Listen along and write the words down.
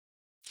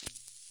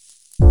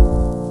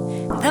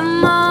The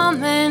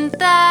moment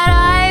that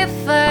I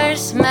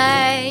first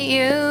met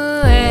you,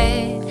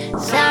 it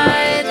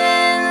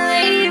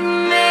suddenly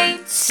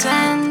made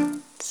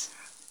sense.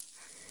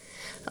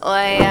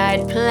 Why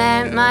I'd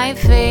plant my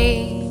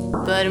feet,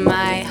 but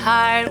my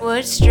heart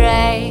would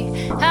stray.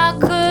 How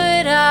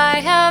could I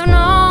have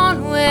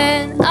known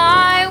when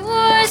I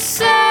was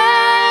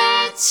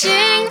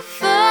searching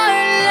for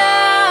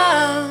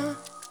love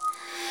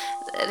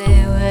that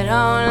it would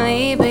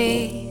only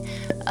be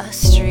a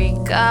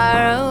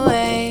streetcar away?